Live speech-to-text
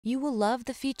You will love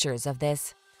the features of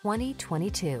this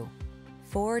 2022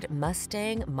 Ford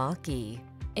Mustang Mach-E.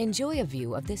 Enjoy a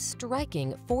view of this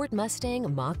striking Ford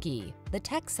Mustang Mach-E, the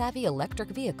tech-savvy electric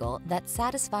vehicle that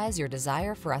satisfies your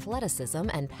desire for athleticism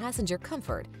and passenger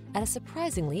comfort at a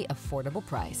surprisingly affordable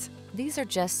price. These are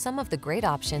just some of the great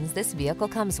options this vehicle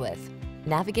comes with: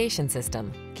 navigation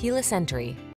system, keyless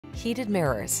entry, heated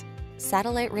mirrors,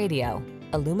 satellite radio,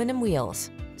 aluminum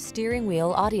wheels, steering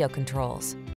wheel audio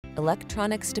controls,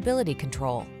 electronic stability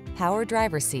control, power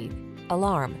driver seat,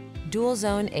 alarm, dual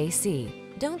zone AC.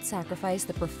 Don't sacrifice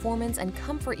the performance and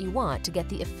comfort you want to get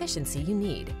the efficiency you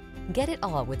need. Get it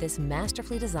all with this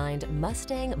masterfully designed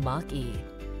Mustang Mach-E.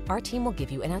 Our team will give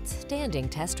you an outstanding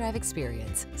test drive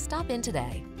experience. Stop in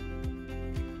today.